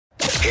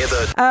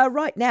Heather.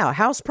 Right now,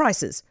 house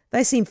prices,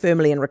 they seem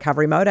firmly in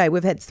recovery mode.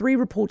 We've had 3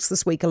 reports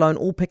this week alone,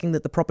 all picking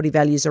that the property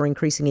values are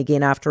increasing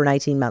again after an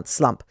 18-month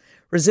slump.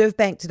 Reserve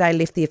Bank today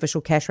left the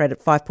official cash rate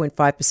at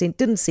 5.5%,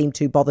 didn't seem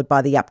too bothered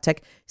by the uptick,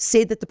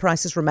 said that the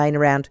prices remain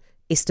around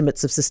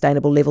estimates of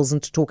sustainable levels.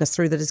 And to talk us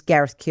through that is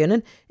Gareth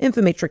Kiernan,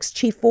 Infometrics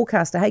chief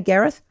forecaster. Hey,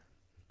 Gareth.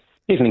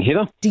 Evening,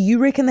 Heather. Do you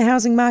reckon the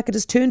housing market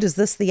has turned? Is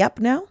this the up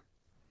now?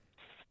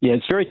 Yeah,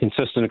 it's very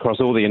consistent across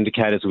all the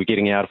indicators we're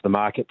getting out of the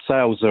market.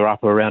 Sales are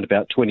up around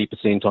about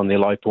 20% on their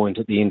low point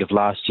at the end of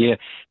last year.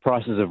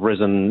 Prices have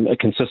risen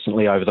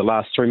consistently over the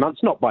last 3 months,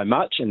 not by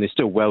much, and they're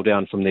still well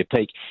down from their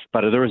peak,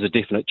 but there is a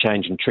definite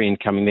change in trend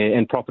coming there,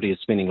 and property is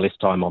spending less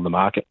time on the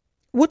market.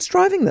 What's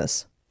driving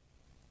this?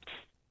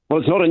 Well,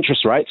 it's not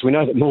interest rates. We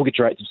know that mortgage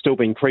rates have still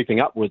been creeping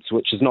upwards,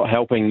 which is not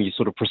helping you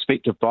sort of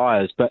prospective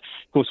buyers. But,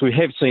 of course, we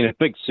have seen a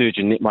big surge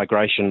in net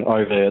migration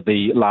over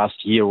the last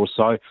year or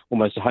so,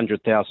 almost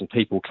 100,000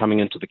 people coming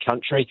into the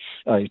country,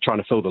 trying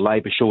to fill the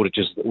labour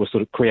shortages that were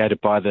sort of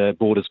created by the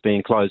borders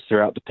being closed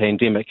throughout the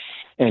pandemic.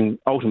 And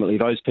ultimately,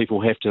 those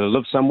people have to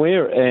live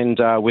somewhere, and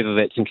whether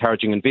that's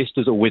encouraging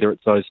investors or whether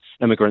it's those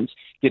immigrants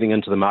getting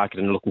into the market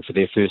and looking for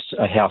their first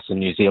house in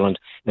New Zealand,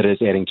 that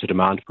is adding to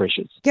demand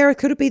pressures. Gareth,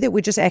 could it be that we're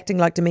just acting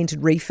like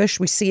demented reeffish?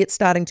 We see it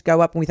starting to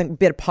go up and we think we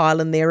better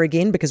pile in there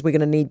again because we're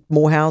going to need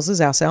more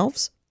houses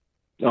ourselves?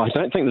 I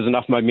don't think there's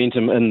enough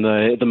momentum in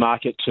the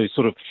market to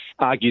sort of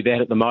argue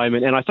that at the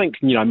moment. And I think,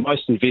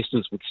 most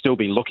investors would still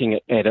be looking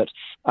at it,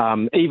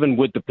 even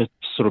with the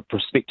sort of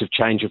prospective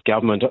change of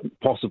government,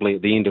 possibly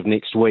at the end of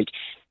next week,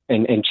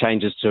 and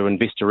changes to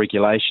investor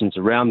regulations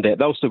around that.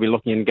 They'll still be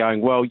looking and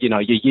going, well,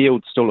 your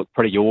yields still look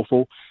pretty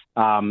awful,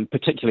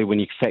 particularly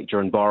when you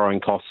factor in borrowing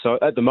costs. So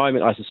at the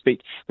moment, I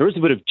suspect there is a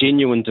bit of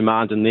genuine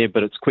demand in there,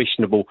 but it's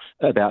questionable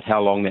about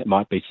how long that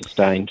might be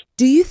sustained.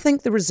 Do you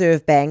think the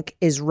Reserve Bank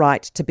is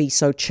right to be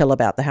so chill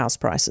about the house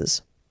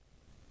prices?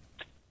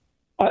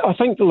 I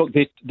think, look,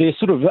 their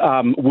sort of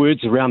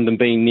words around them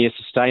being near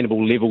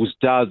sustainable levels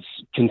does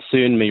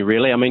concern me,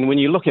 really. I mean, when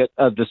you look at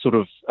the sort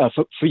of,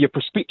 for your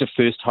prospective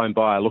first home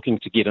buyer looking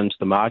to get into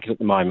the market at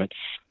the moment,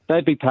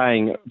 they'd be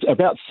paying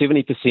about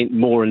 70%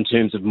 more in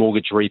terms of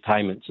mortgage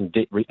repayments and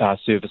debt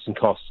service and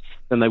costs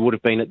than they would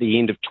have been at the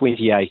end of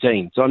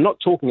 2018. So I'm not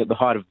talking at the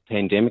height of the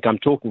pandemic. I'm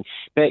talking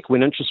back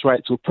when interest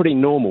rates were pretty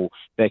normal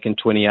back in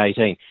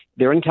 2018.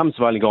 Their incomes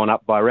have only gone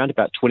up by around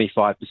about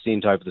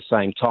 25% over the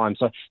same time.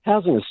 So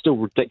housing is still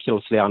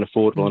ridiculously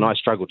unaffordable, and I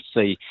struggle to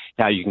see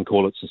how you can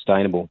call it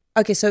sustainable.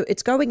 Okay, so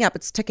it's going up,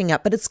 it's ticking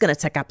up, but it's going to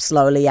tick up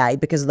slowly,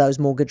 because of those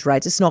mortgage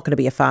rates. It's not going to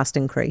be a fast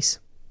increase.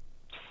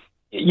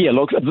 Yeah,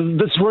 look,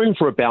 there's room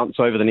for a bounce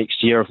over the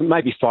next year of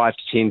maybe 5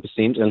 to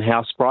 10% in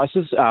house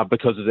prices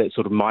because of that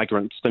sort of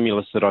migrant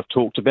stimulus that I've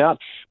talked about.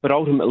 But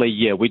ultimately,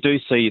 yeah, we do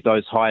see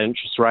those high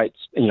interest rates,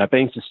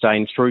 being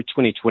sustained through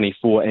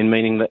 2024, and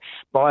meaning that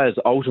buyers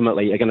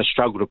ultimately are going to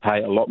struggle to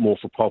pay a lot more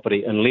for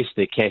property unless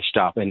they're cashed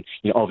up. And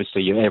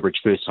obviously, your average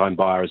first-home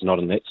buyer is not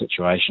in that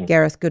situation.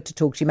 Gareth, good to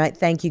talk to you, mate.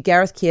 Thank you.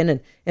 Gareth Kiernan,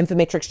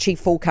 Infometrics chief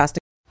forecaster.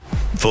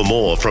 For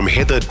more from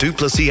Heather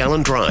Duplessis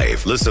Allen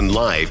Drive, listen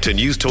live to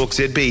News Talk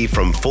ZB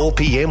from 4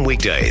 p.m.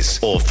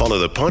 weekdays or follow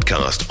the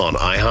podcast on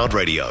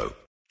iHeartRadio.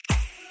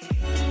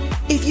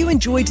 If you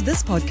enjoyed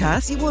this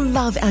podcast, you will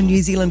love our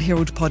New Zealand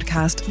Herald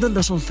podcast, The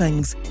Little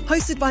Things,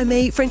 hosted by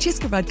me,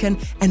 Francesca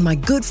Rudkin, and my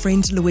good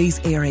friend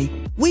Louise Airy.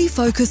 We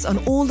focus on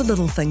all the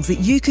little things that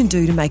you can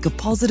do to make a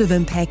positive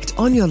impact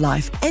on your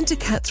life and to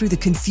cut through the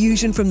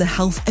confusion from the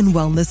health and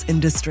wellness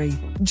industry.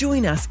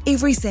 Join us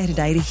every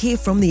Saturday to hear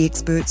from the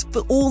experts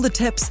for all the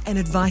tips and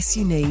advice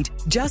you need.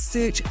 Just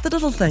search The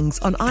Little Things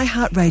on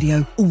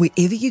iHeartRadio or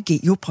wherever you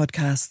get your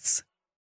podcasts.